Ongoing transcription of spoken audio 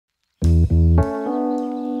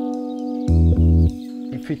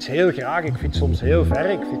Ik fiets heel graag, ik fiets soms heel ver,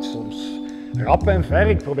 ik fiets soms rap en ver.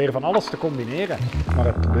 Ik probeer van alles te combineren. Maar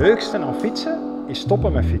het leukste aan fietsen is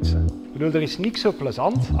stoppen met fietsen. Ik bedoel, er is niks zo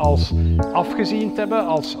plezant als afgezien te hebben,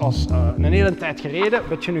 als een hele tijd gereden, een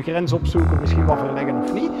beetje je grens opzoeken, misschien wat verleggen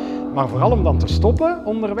of niet. Maar vooral om dan te stoppen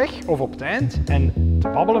onderweg of op het eind en te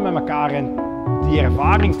babbelen met elkaar en die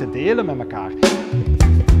ervaring te delen met elkaar.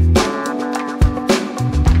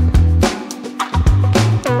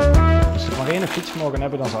 Als we maar één fiets mogen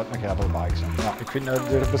hebben, dan zou het een gravelbike zijn. Ja, ik vind,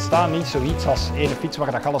 er bestaat niet zoiets als één fiets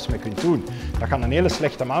waar je alles mee kunt doen. Dat kan een hele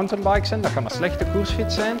slechte mountainbike zijn, dat kan een slechte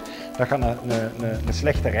koersfiets zijn, dat kan een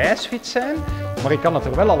slechte reisfiets zijn, maar ik kan het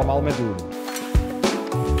er wel allemaal mee doen.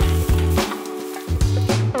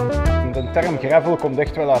 De term gravel komt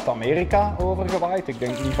echt wel uit Amerika overgewaaid. Ik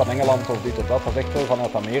denk niet van Engeland of dit of dat, dat is echt wel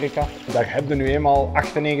vanuit Amerika. Daar heb je nu eenmaal 98%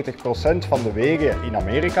 van de wegen in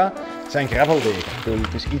Amerika zijn gravelwegen.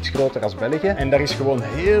 Het is iets groter als België en daar is gewoon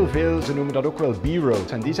heel veel, ze noemen dat ook wel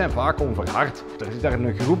B-roads en die zijn vaak onverhard. Er is daar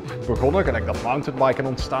een groep begonnen, gelijk dat mountainbiken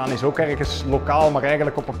ontstaan is ook ergens lokaal, maar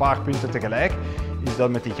eigenlijk op een paar punten tegelijk. Is dat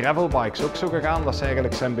met die gravelbikes ook zo gegaan, dat ze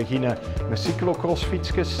eigenlijk zijn beginnen met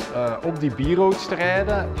cyclocrossfietsjes op die B-roads te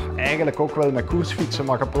rijden. Eigenlijk ook wel met koersfietsen,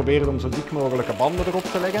 maar geprobeerd om zo dik mogelijke banden erop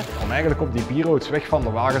te leggen. Om eigenlijk op die B-roads weg van de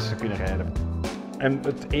wagens te kunnen rijden. En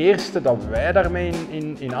het eerste dat wij daarmee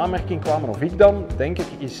in aanmerking kwamen, of ik dan, denk ik,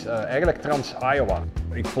 is eigenlijk Trans-Iowa.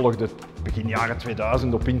 Ik volgde begin jaren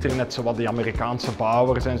 2000 op internet zo wat die Amerikaanse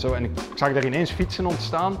bouwers en zo. En ik zag daar ineens fietsen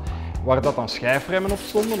ontstaan waar dat dan schijfremmen op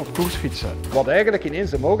stonden op koersfietsen. Wat eigenlijk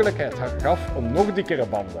ineens de mogelijkheid gaf om nog dikkere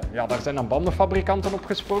banden. Ja, daar zijn dan bandenfabrikanten op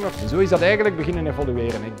gesprongen. En zo is dat eigenlijk beginnen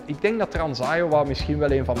evolueren. Ik denk dat Trans-Iowa misschien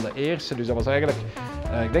wel een van de eerste, dus dat was eigenlijk,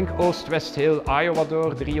 ik denk oost-west heel Iowa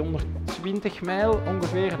door, 320 mijl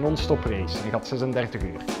ongeveer, non-stop race. En gaat 36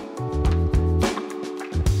 uur.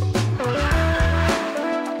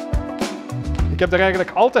 Ik heb er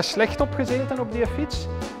eigenlijk altijd slecht op gezeten op die fiets.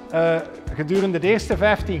 Gedurende de eerste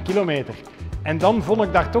 15 kilometer. En dan vond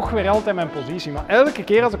ik daar toch weer altijd mijn positie. Maar elke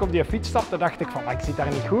keer als ik op die fiets stapte, dacht ik van, maar ik zit daar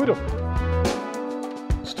niet goed op.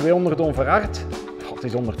 Dus 200 onverhard, het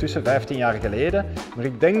is ondertussen 15 jaar geleden. Maar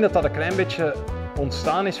ik denk dat dat een klein beetje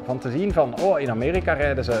ontstaan is van te zien van, oh, in Amerika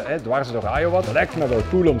rijden ze dwars door Iowa. Dat lijkt me wel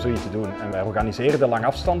cool om zoiets te doen. En wij organiseerden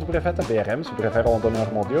langafstandsbrevetten, BRM's, brevet randonneur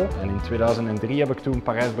module. En in 2003 heb ik toen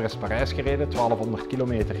Parijs-Brest-Parijs gereden, 1200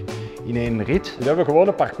 kilometer in één rit. We hebben gewoon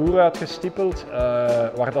een parcours uitgestippeld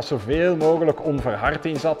waar dat zoveel mogelijk onverhard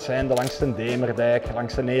in zat. Zijnde langs de Demerdijk,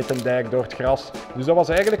 langs de Netendijk, door het gras. Dus dat was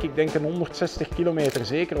eigenlijk, ik denk, een 160 kilometer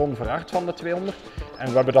zeker onverhard van de 200. En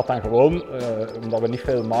we hebben dat dan gewoon, omdat we niet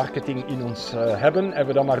veel marketing in ons hebben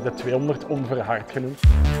we dan maar de 200 onverhard genoemd.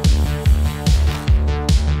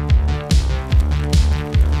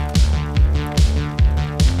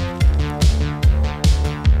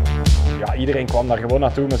 Ja, iedereen kwam daar gewoon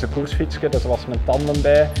naartoe met zijn koersfietsje, dus er was een tandem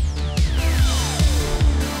bij.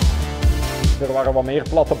 Er waren wat meer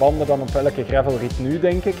platte banden dan op elke gravelrit nu,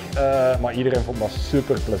 denk ik. Maar iedereen vond dat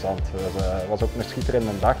super plezant. Het was ook een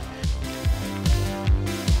schitterende dag.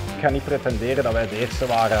 Ik ga niet pretenderen dat wij de eerste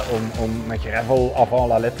waren om met gravel avant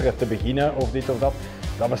la lettre te beginnen of dit of dat.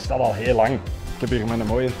 Dat bestaat al heel lang. Ik heb hier met een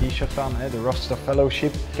mooie t-shirt aan, de Roster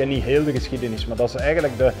Fellowship. Ik ken niet heel de geschiedenis, maar dat is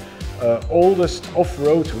eigenlijk de oldest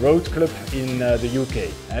off-road roadclub in de UK.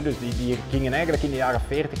 Dus die gingen eigenlijk in de jaren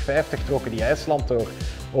 40, 50 trokken die IJsland door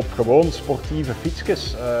op gewoon sportieve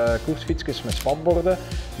fietsjes, koersfietsjes met spatborden,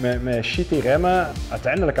 met shitty remmen.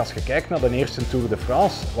 Uiteindelijk, als je kijkt naar de eerste Tour de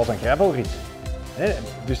France, was een gravelrit.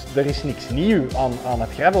 Dus er is niks nieuw aan het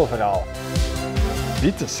gravelverhaal.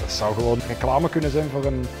 Dit zou gewoon reclame kunnen zijn voor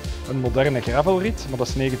een moderne gravelrit, maar dat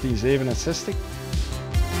is 1967.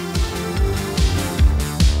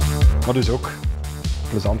 Maar dus ook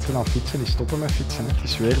plezant zijn aan fietsen is stoppen met fietsen. Het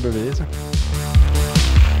is weer bewezen.